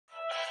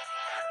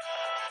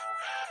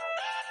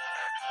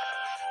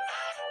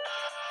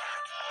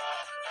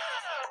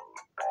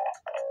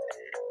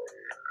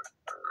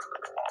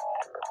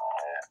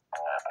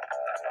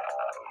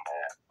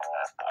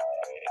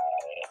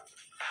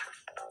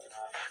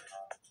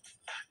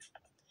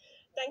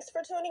Thanks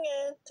for tuning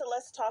in to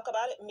Let's Talk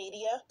About It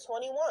Media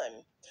 21.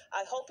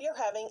 I hope you're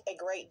having a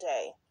great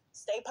day.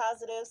 Stay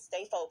positive,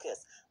 stay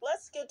focused.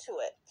 Let's get to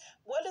it.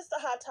 What is the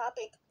hot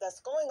topic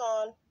that's going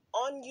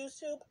on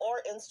YouTube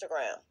or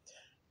Instagram?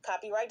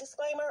 Copyright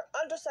disclaimer: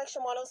 under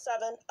Section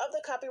 107 of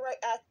the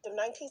Copyright Act of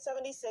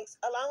 1976,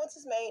 allowance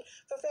is made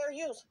for fair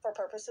use for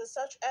purposes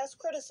such as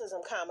criticism,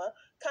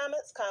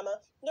 comments,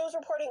 news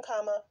reporting,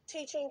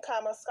 teaching,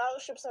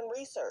 scholarships, and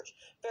research.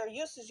 Fair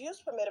use is use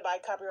permitted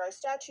by copyright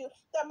statute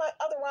that might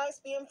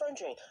otherwise be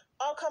infringing.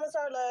 All comments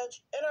are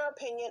alleged, in our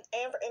opinion,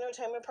 and for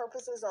entertainment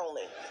purposes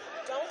only.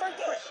 Don't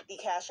forget, the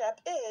Cash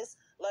App is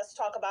Let's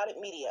Talk About It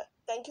Media.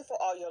 Thank you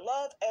for all your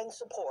love and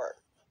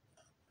support.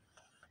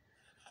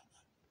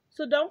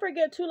 So don't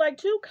forget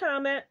to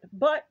comment,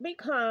 but be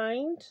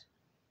kind.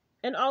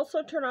 And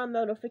also turn on the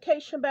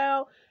notification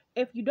bell.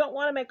 If you don't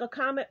want to make a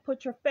comment,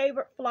 put your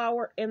favorite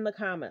flower in the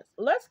comments.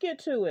 Let's get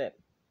to it.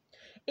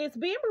 It's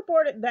being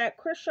reported that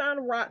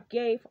Chrisean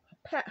gave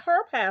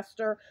her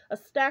pastor a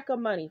stack of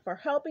money for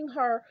helping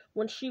her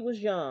when she was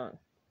young.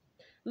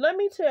 Let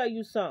me tell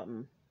you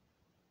something.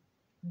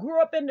 Grew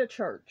up in the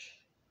church.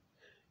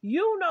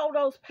 You know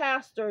those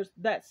pastors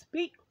that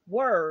speak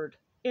word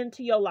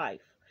into your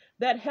life.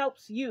 That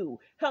helps you,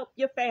 help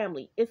your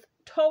family. It's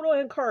total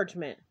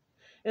encouragement.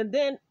 And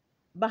then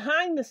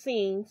behind the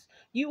scenes,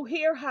 you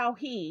hear how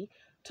he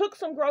took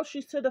some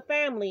groceries to the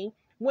family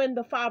when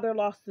the father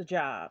lost the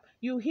job.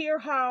 You hear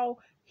how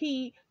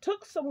he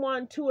took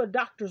someone to a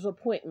doctor's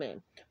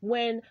appointment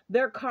when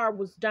their car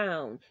was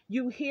down.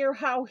 You hear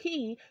how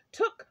he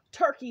took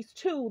turkeys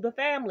to the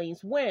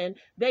families when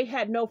they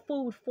had no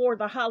food for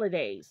the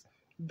holidays.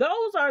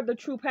 Those are the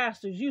true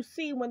pastors you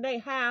see when they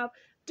have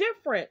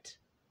different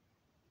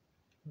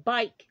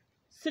bike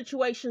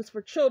situations for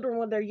children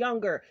when they're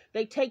younger.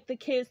 They take the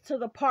kids to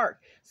the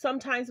park.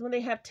 Sometimes when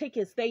they have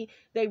tickets, they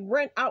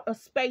rent out a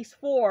space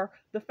for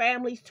the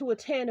families to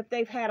attend if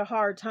they've had a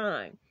hard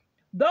time.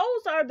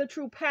 Those are the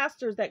true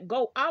pastors that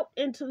go out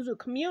into the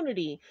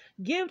community,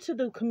 give to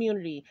the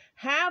community,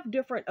 have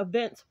different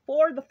events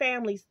for the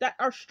families that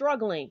are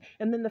struggling.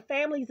 And then the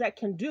families that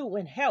can do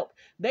and help,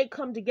 they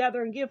come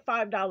together and give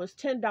 $5,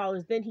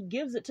 $10. Then he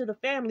gives it to the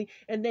family,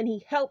 and then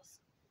he helps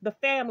the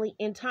family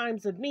in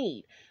times of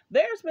need.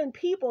 There's been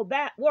people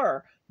that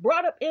were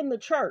brought up in the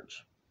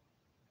church,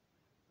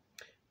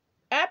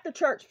 at the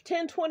church for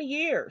 10, 20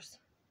 years.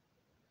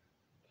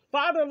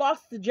 Father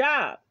lost the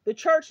job. The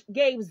church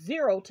gave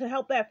zero to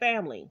help that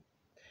family.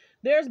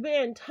 There's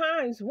been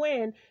times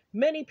when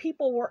many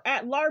people were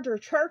at larger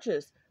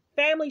churches.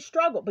 Family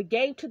struggled, but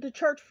gave to the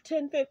church for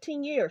 10,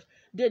 15 years.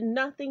 Did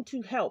nothing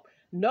to help.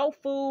 No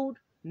food.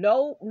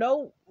 No,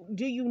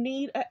 do you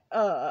need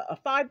a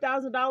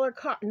 $5,000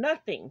 car?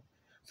 Nothing.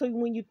 So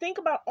when you think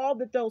about all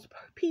that those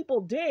people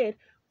did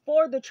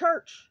for the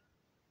church,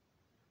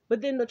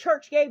 but then the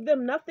church gave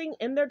them nothing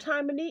in their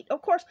time of need.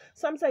 Of course,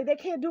 some say they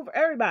can't do it for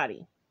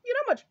everybody. You know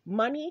how much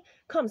money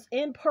comes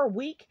in per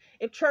week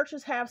if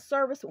churches have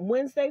service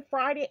Wednesday,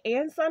 Friday,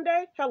 and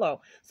Sunday? Hello.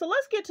 So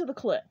let's get to the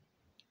clip.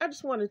 I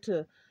just wanted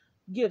to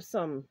give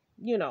some,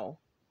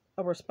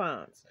 a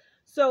response.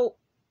 So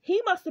he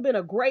must have been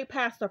a great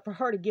pastor for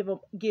her to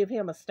give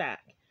him a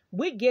stack.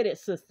 We get it,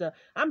 sister.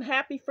 I'm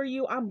happy for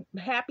you. I'm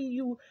happy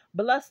you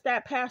blessed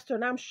that pastor,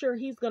 and I'm sure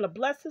he's going to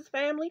bless his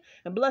family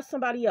and bless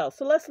somebody else.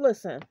 So let's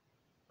listen.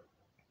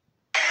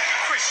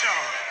 Chrisean,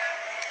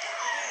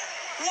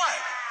 what?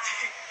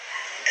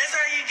 That's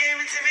how you gave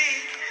it to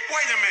me.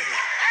 Wait a minute.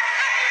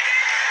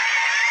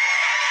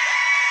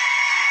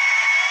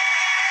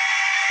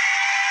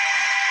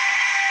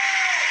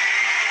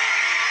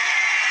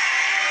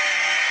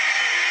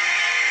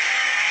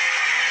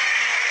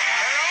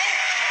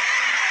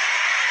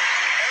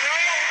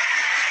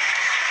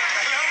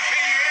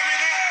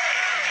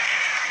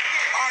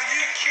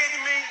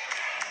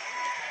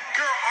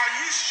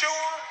 Sure?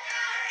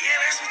 Yeah,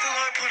 that's what the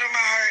Lord put in my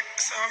heart.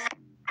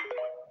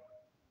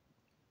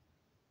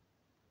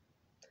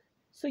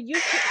 So you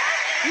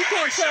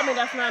can't tell me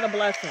that's not a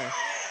blessing.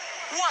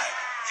 What?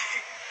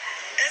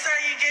 That's how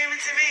you gave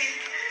it to me.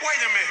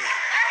 Wait a minute.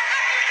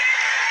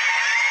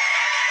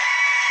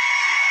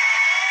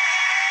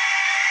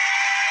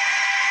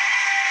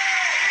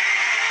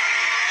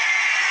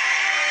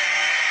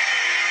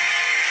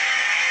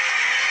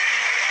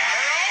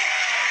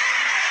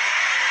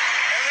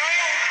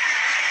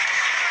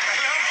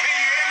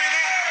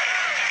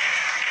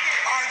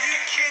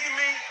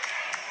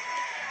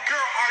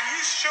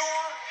 Sure?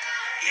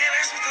 Yeah,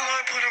 that's what the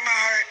Lord put in my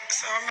heart.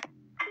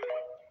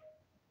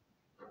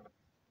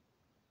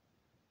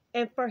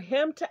 And for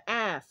him to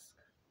ask,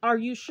 are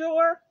you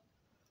sure?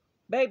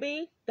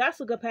 Baby, that's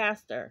a good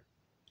pastor.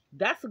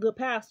 That's a good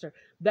pastor.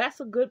 That's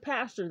a good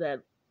pastor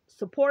that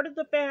supported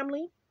the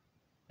family,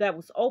 that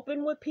was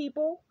open with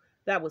people,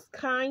 that was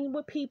kind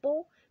with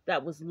people,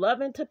 that was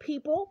loving to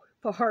people,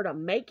 for her to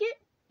make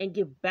it and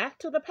give back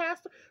to the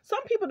pastor.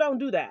 Some people don't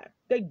do that.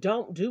 They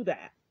don't do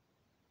that.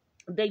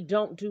 They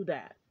don't do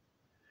that.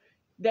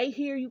 They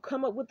hear you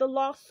come up with the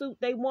lawsuit.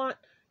 They want,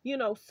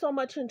 so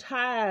much in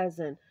ties.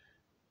 And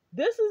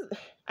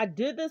I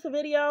did this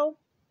video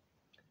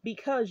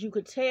because you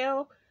could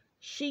tell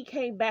she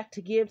came back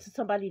to give to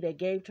somebody that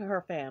gave to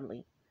her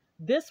family.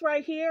 This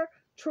right here,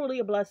 truly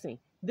a blessing.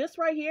 This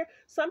right here,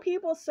 some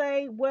people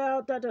say,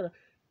 well,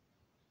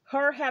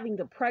 her having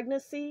the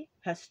pregnancy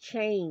has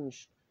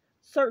changed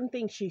certain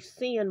things. She's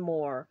seeing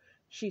more.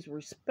 She's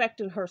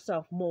respecting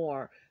herself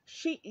more.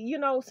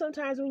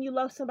 Sometimes when you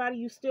love somebody,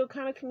 you still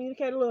kind of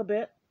communicate a little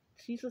bit.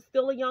 She's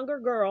still a younger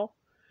girl.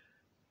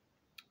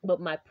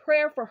 But my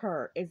prayer for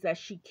her is that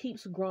she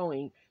keeps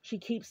growing. She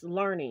keeps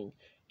learning.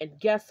 And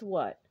guess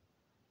what?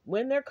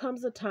 When there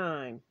comes a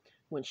time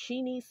when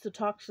she needs to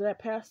talk to that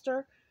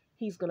pastor,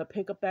 he's going to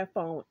pick up that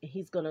phone and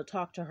he's going to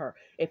talk to her.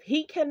 If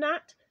he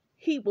cannot,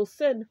 he will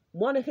send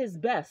one of his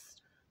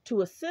best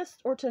to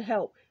assist or to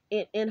help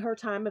in her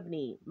time of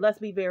need. Let's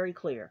be very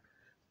clear.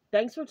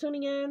 Thanks for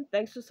tuning in.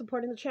 Thanks for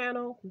supporting the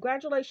channel.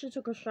 Congratulations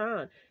to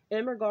Chrisean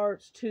in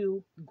regards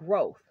to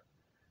growth.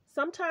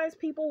 Sometimes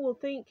people will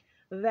think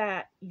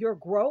that your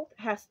growth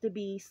has to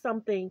be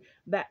something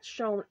that's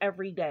shown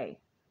every day.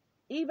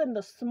 Even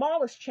the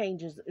smallest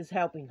changes is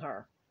helping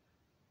her.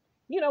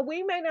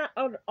 We may not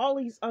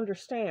always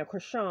understand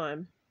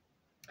Chrisean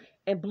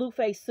and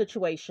Blueface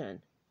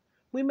situation.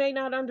 We may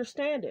not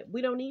understand it.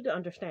 We don't need to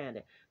understand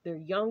it. They're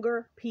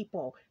younger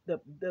people.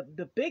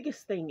 The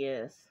biggest thing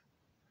is,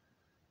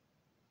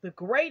 the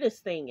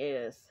greatest thing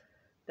is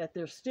that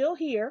they're still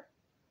here,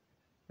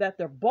 that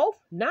they're both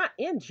not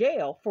in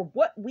jail for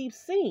what we've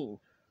seen,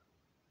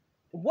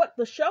 what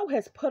the show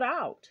has put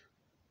out.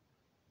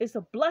 It's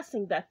a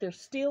blessing that they're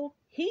still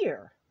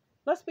here.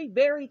 Let's be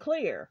very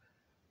clear.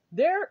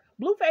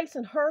 Blueface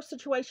and her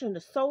situation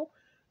is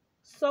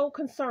so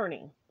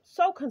concerning.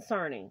 So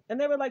concerning. And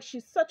they were like,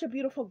 she's such a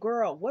beautiful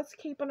girl. What's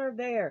keeping her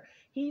there?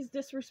 He's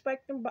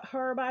disrespecting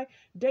her by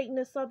dating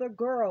this other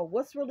girl.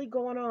 What's really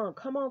going on?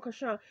 Come on,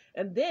 Chrisean.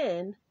 And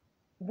then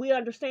we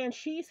understand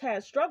she's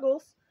had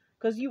struggles,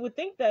 because you would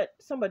think that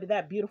somebody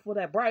that beautiful,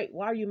 that bright,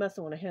 why are you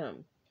messing with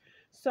him?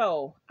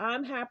 So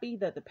I'm happy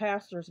that the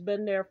pastor's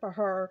been there for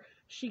her.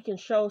 She can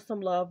show some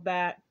love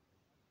back.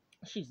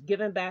 She's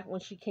giving back when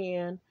she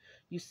can.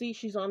 You see,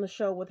 she's on the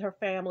show with her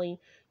family.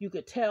 You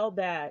could tell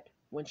that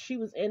when she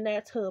was in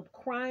that tub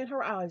crying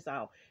her eyes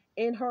out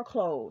in her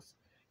clothes,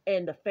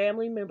 and the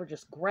family member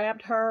just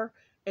grabbed her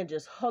and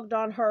just hugged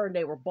on her, and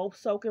they were both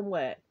soaking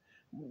wet.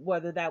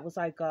 Whether that was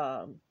let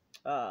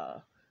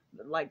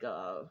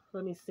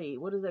me see,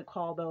 what do they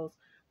call those?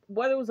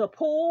 Whether it was a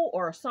pool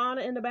or a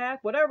sauna in the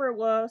back, whatever it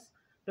was,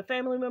 the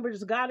family member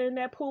just got in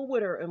that pool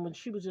with her, and when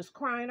she was just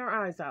crying her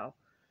eyes out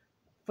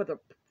for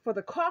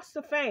the cost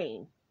of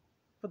fame,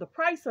 for the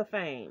price of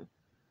fame.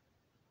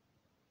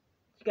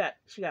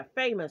 She got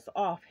famous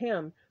off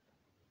him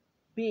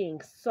being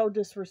so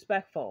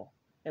disrespectful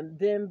and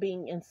them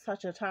being in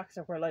such a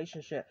toxic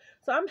relationship.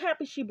 So I'm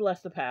happy she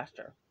blessed the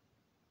pastor.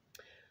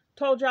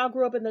 Told y'all,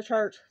 grew up in the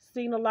church,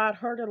 seen a lot,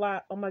 heard a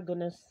lot. Oh my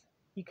goodness,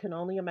 you can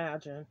only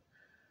imagine.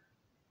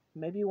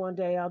 Maybe one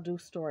day I'll do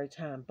story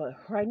time, but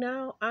right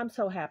now I'm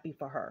so happy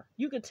for her.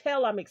 You could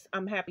tell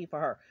I'm happy for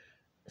her.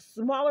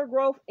 Smaller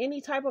growth,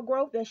 any type of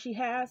growth that she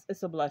has,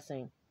 it's a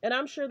blessing. And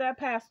I'm sure that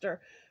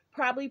pastor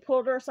probably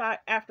pulled her aside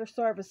after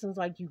service and was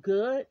like, you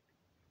good?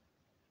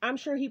 I'm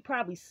sure he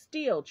probably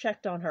still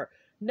checked on her.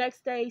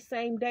 Next day,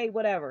 same day,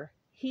 whatever.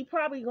 He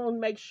probably going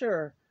to make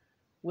sure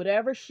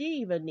whatever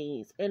she even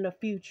needs in the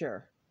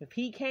future. If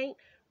he can't,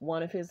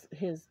 one of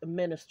his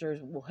ministers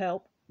will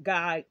help,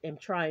 guide, and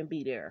try and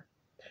be there.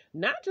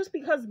 Not just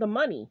because of the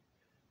money.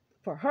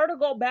 For her to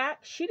go back,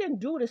 she didn't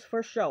do this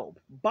for show.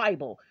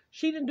 Bible.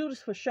 She didn't do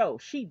this for show.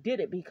 She did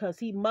it because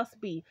he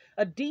must be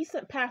a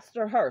decent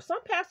pastor to her.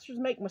 Some pastors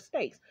make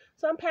mistakes.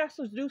 Some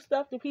pastors do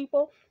stuff to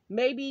people.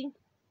 Maybe,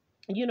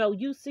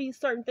 you see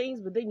certain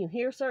things, but then you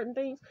hear certain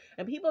things.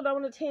 And people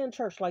don't attend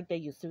church like they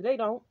used to. They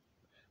don't.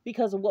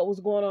 Because of what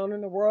was going on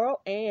in the world.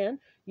 And,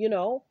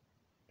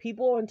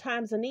 people in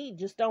times of need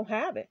just don't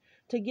have it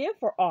to give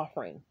for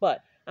offering.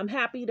 But I'm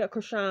happy that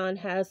Chrisean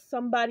has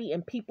somebody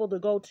and people to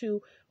go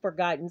to for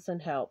guidance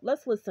and help.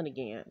 Let's listen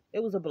again. It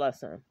was a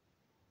blessing.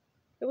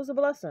 It was a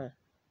blessing.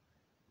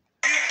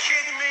 Are you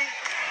kidding me?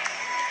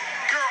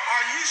 Girl,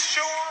 are you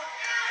sure?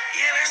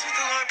 Yeah, that's what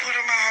the Lord put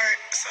in my heart.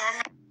 So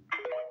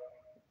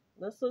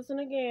Let's listen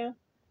again.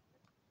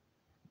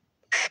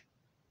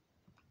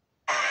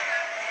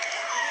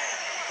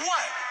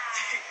 What?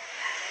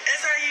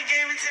 that's how you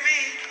gave it to me.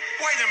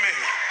 Wait a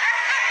minute.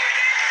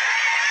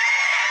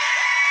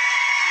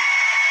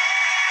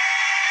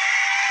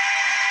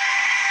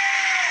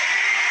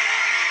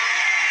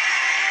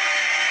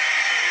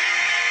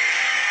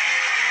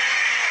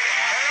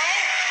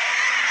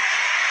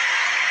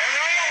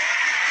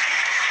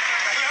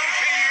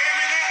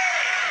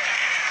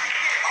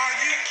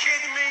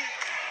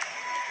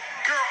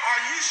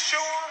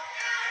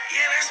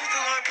 Yeah, that's what the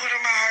Lord put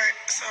in my heart.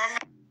 So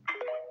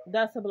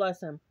That's a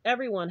blessing.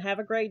 Everyone, have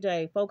a great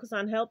day. Focus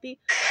on healthy,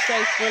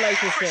 safe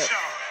relationships.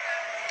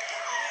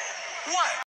 What?